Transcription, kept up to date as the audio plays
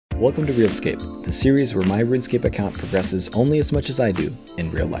welcome to Realscape, the series where my RuneScape account progresses only as much as I do in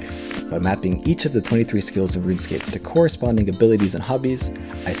real life. By mapping each of the 23 skills of RuneScape to corresponding abilities and hobbies,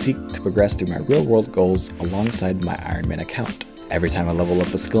 I seek to progress through my real-world goals alongside my Ironman account. Every time I level up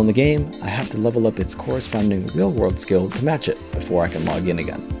a skill in the game, I have to level up its corresponding real-world skill to match it before I can log in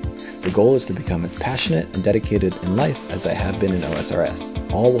again. The goal is to become as passionate and dedicated in life as I have been in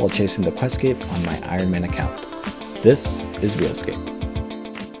OSRS, all while chasing the Questscape on my Ironman account. This is Realscape.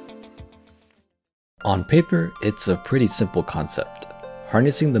 On paper, it's a pretty simple concept,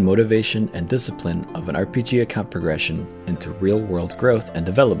 harnessing the motivation and discipline of an RPG account progression into real-world growth and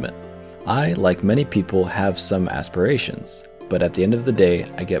development. I, like many people, have some aspirations, but at the end of the day,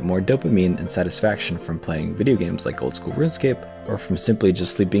 I get more dopamine and satisfaction from playing video games like old school RuneScape, or from simply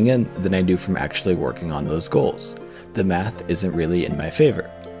just sleeping in than I do from actually working on those goals. The math isn't really in my favor.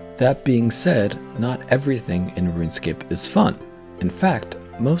 That being said, not everything in RuneScape is fun. In fact,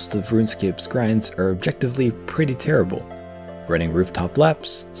 most of RuneScape's grinds are objectively pretty terrible. Running rooftop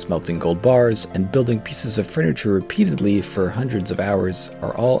laps, smelting gold bars, and building pieces of furniture repeatedly for hundreds of hours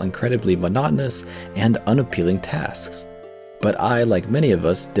are all incredibly monotonous and unappealing tasks. But I, like many of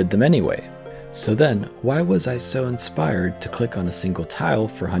us, did them anyway. So then, why was I so inspired to click on a single tile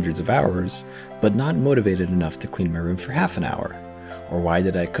for hundreds of hours, but not motivated enough to clean my room for half an hour? Or why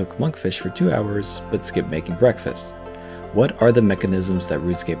did I cook monkfish for 2 hours, but skip making breakfast? What are the mechanisms that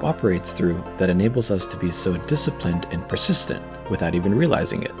RuneScape operates through that enables us to be so disciplined and persistent without even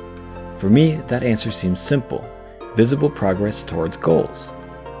realizing it? For me, that answer seems simple: visible progress towards goals.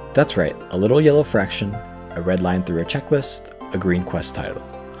 That's right, a little yellow fraction, a red line through a checklist, a green quest title.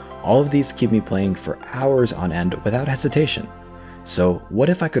 All of these keep me playing for hours on end without hesitation. So what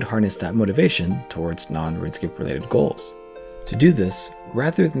if I could harness that motivation towards non-RuneScape related goals? To do this,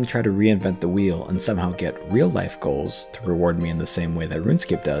 rather than try to reinvent the wheel and somehow get real-life goals to reward me in the same way that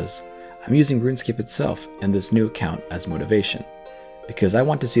RuneScape does, I'm using RuneScape itself and this new account as motivation. Because I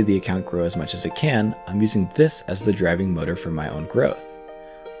want to see the account grow as much as it can, I'm using this as the driving motor for my own growth.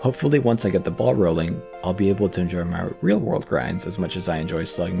 Hopefully once I get the ball rolling, I'll be able to enjoy my real-world grinds as much as I enjoy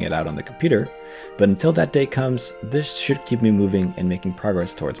slugging it out on the computer, but until that day comes, this should keep me moving and making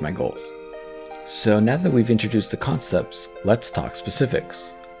progress towards my goals. So now that we've introduced the concepts, let's talk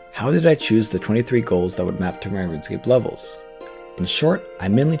specifics. How did I choose the 23 goals that would map to my RuneScape levels? In short, I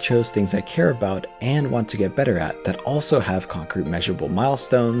mainly chose things I care about and want to get better at that also have concrete measurable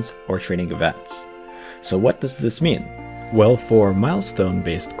milestones or training events. So what does this mean? Well, for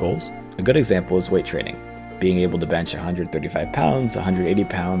milestone-based goals, a good example is weight training. Being able to bench 135 pounds, 180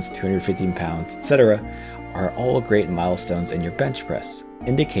 pounds, 215 pounds, etc. are all great milestones in your bench press,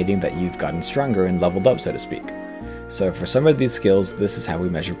 indicating that you've gotten stronger and leveled up, so to speak. So for some of these skills, this is how we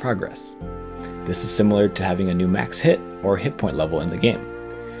measure progress. This is similar to having a new max hit or hit point level in the game.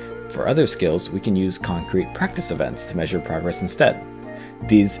 For other skills, we can use concrete practice events to measure progress instead.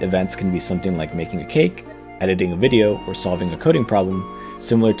 These events can be something like making a cake, editing a video, or solving a coding problem,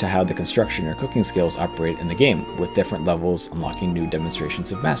 similar to how the construction or cooking skills operate in the game, with different levels unlocking new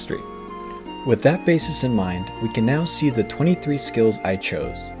demonstrations of mastery. With that basis in mind, we can now see the 23 skills I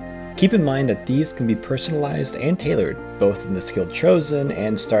chose. Keep in mind that these can be personalized and tailored, both in the skill chosen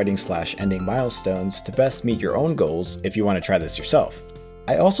and starting/ending milestones to best meet your own goals if you want to try this yourself.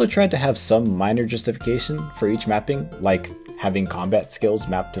 I also tried to have some minor justification for each mapping, like having combat skills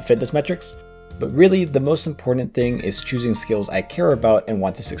mapped to fitness metrics, but really the most important thing is choosing skills I care about and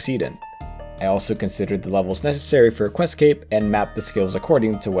want to succeed in. I also considered the levels necessary for a Questscape and mapped the skills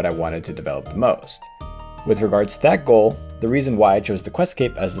according to what I wanted to develop the most. With regards to that goal, the reason why I chose the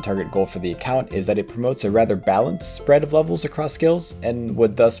Questscape as the target goal for the account is that it promotes a rather balanced spread of levels across skills and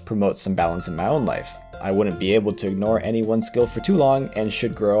would thus promote some balance in my own life. I wouldn't be able to ignore any one skill for too long and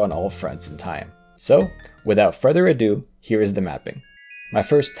should grow on all fronts in time. So, without further ado, here is the mapping. My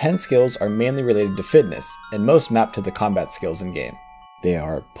first 10 skills are mainly related to fitness, and most map to the combat skills in game. They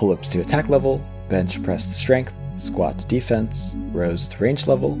are pull-ups to attack level, bench press to strength, squat to defense, rows to range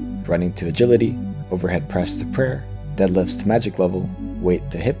level, running to agility, overhead press to prayer, deadlifts to magic level,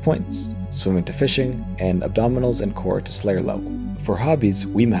 weight to hit points, swimming to fishing, and abdominals and core to slayer level. For hobbies,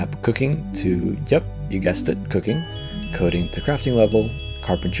 we map cooking to, yep, you guessed it, cooking, coding to crafting level,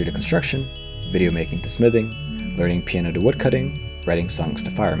 carpentry to construction, video making to smithing, learning piano to woodcutting, writing songs to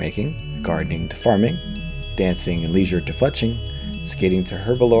fire making, gardening to farming, dancing and leisure to fletching, skating to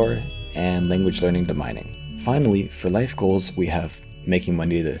herbalore, and language learning to mining. Finally, for life goals, we have making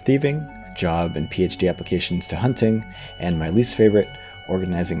money to thieving, job and PhD applications to hunting, and my least favorite,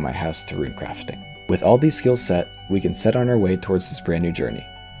 organizing my house to rune crafting. With all these skills set, we can set on our way towards this brand new journey.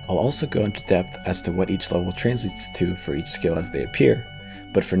 I'll also go into depth as to what each level translates to for each skill as they appear,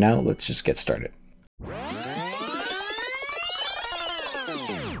 But for now, let's just get started.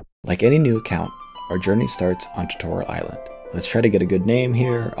 Like any new account, our journey starts on Tutorial Island. Let's try to get a good name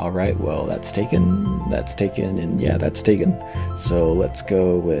here. All right, well, that's taken, and yeah, that's taken. So let's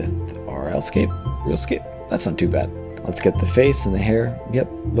go with Realscape. That's not too bad. Let's get the face and the hair. Yep,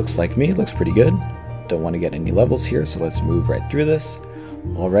 looks like me, looks pretty good. Don't want to get any levels here, so let's move right through this.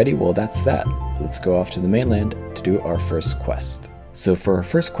 Alrighty, well, that's that. Let's go off to the mainland to do our first quest. So for our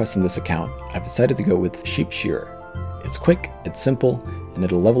first quest in this account, I've decided to go with Sheep Shearer. It's quick, it's simple, and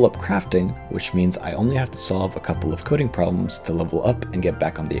it'll level up crafting, which means I only have to solve a couple of coding problems to level up and get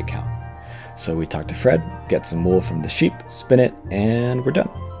back on the account. So we talk to Fred, get some wool from the sheep, spin it, and we're done.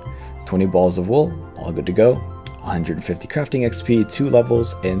 20 balls of wool, all good to go. 150 crafting XP, 2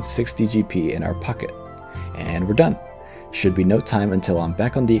 levels, and 60 GP in our pocket. And we're done. Should be no time until I'm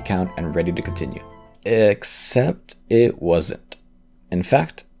back on the account and ready to continue. Except it wasn't. In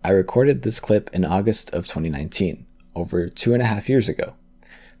fact, I recorded this clip in August of 2019, over 2.5 years ago.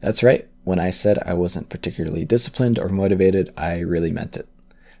 That's right, when I said I wasn't particularly disciplined or motivated, I really meant it.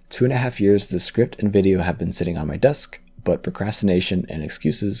 2.5 years the script and video have been sitting on my desk, but procrastination and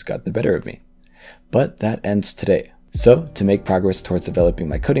excuses got the better of me. But that ends today. So, to make progress towards developing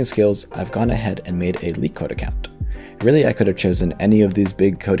my coding skills, I've gone ahead and made a LeetCode account. Really, I could have chosen any of these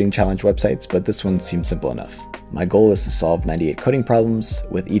big coding challenge websites, but this one seems simple enough. My goal is to solve 98 coding problems,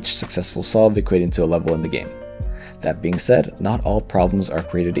 with each successful solve equating to a level in the game. That being said, not all problems are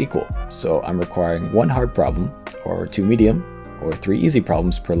created equal, so I'm requiring 1 hard problem, or 2 medium, or 3 easy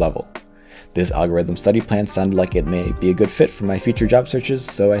problems per level. This algorithm study plan sounded like it may be a good fit for my future job searches,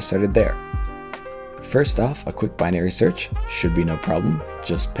 so I started there. First off, a quick binary search, should be no problem.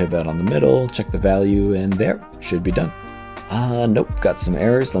 Just pivot on the middle, check the value, and there, should be done. Nope, got some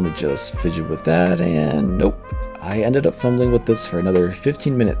errors, let me just fidget with that, and nope. I ended up fumbling with this for another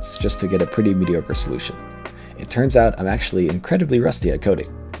 15 minutes just to get a pretty mediocre solution. It turns out I'm actually incredibly rusty at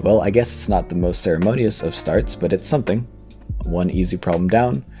coding. Well, I guess it's not the most ceremonious of starts, but it's something. 1 easy problem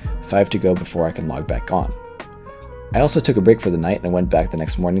down, 5 to go before I can log back on. I also took a break for the night and went back the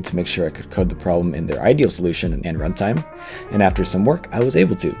next morning to make sure I could code the problem in their ideal solution and runtime, and after some work I was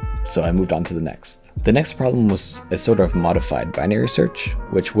able to, so I moved on to the next. The next problem was a sort of modified binary search,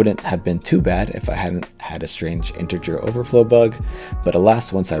 which wouldn't have been too bad if I hadn't had a strange integer overflow bug, but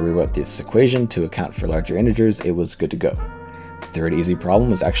alas, once I rewrote this equation to account for larger integers, it was good to go. The third easy problem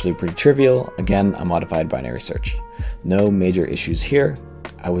was actually pretty trivial, again a modified binary search. No major issues here.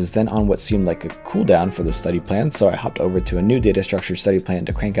 I was then on what seemed like a cooldown for the study plan, so I hopped over to a new data structure study plan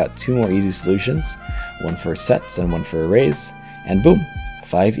to crank out 2 more easy solutions, 1 for sets and 1 for arrays, and boom,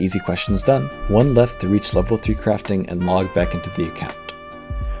 5 easy questions done. 1 left to reach level 3 crafting and log back into the account.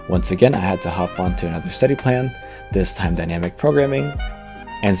 Once again, I had to hop onto another study plan, this time dynamic programming,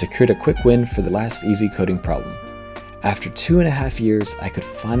 and secured a quick win for the last easy coding problem. After 2.5 years, I could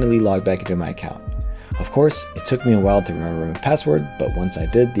finally log back into my account. Of course, it took me a while to remember my password, but once I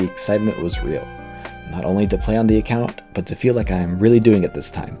did, the excitement was real. Not only to play on the account, but to feel like I am really doing it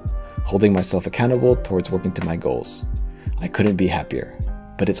this time, holding myself accountable towards working to my goals. I couldn't be happier,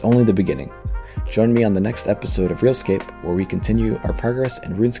 but it's only the beginning. Join me on the next episode of Realscape, where we continue our progress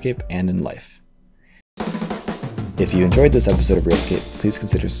in RuneScape and in life. If you enjoyed this episode of Realscape, please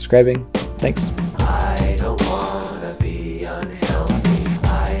consider subscribing. Thanks!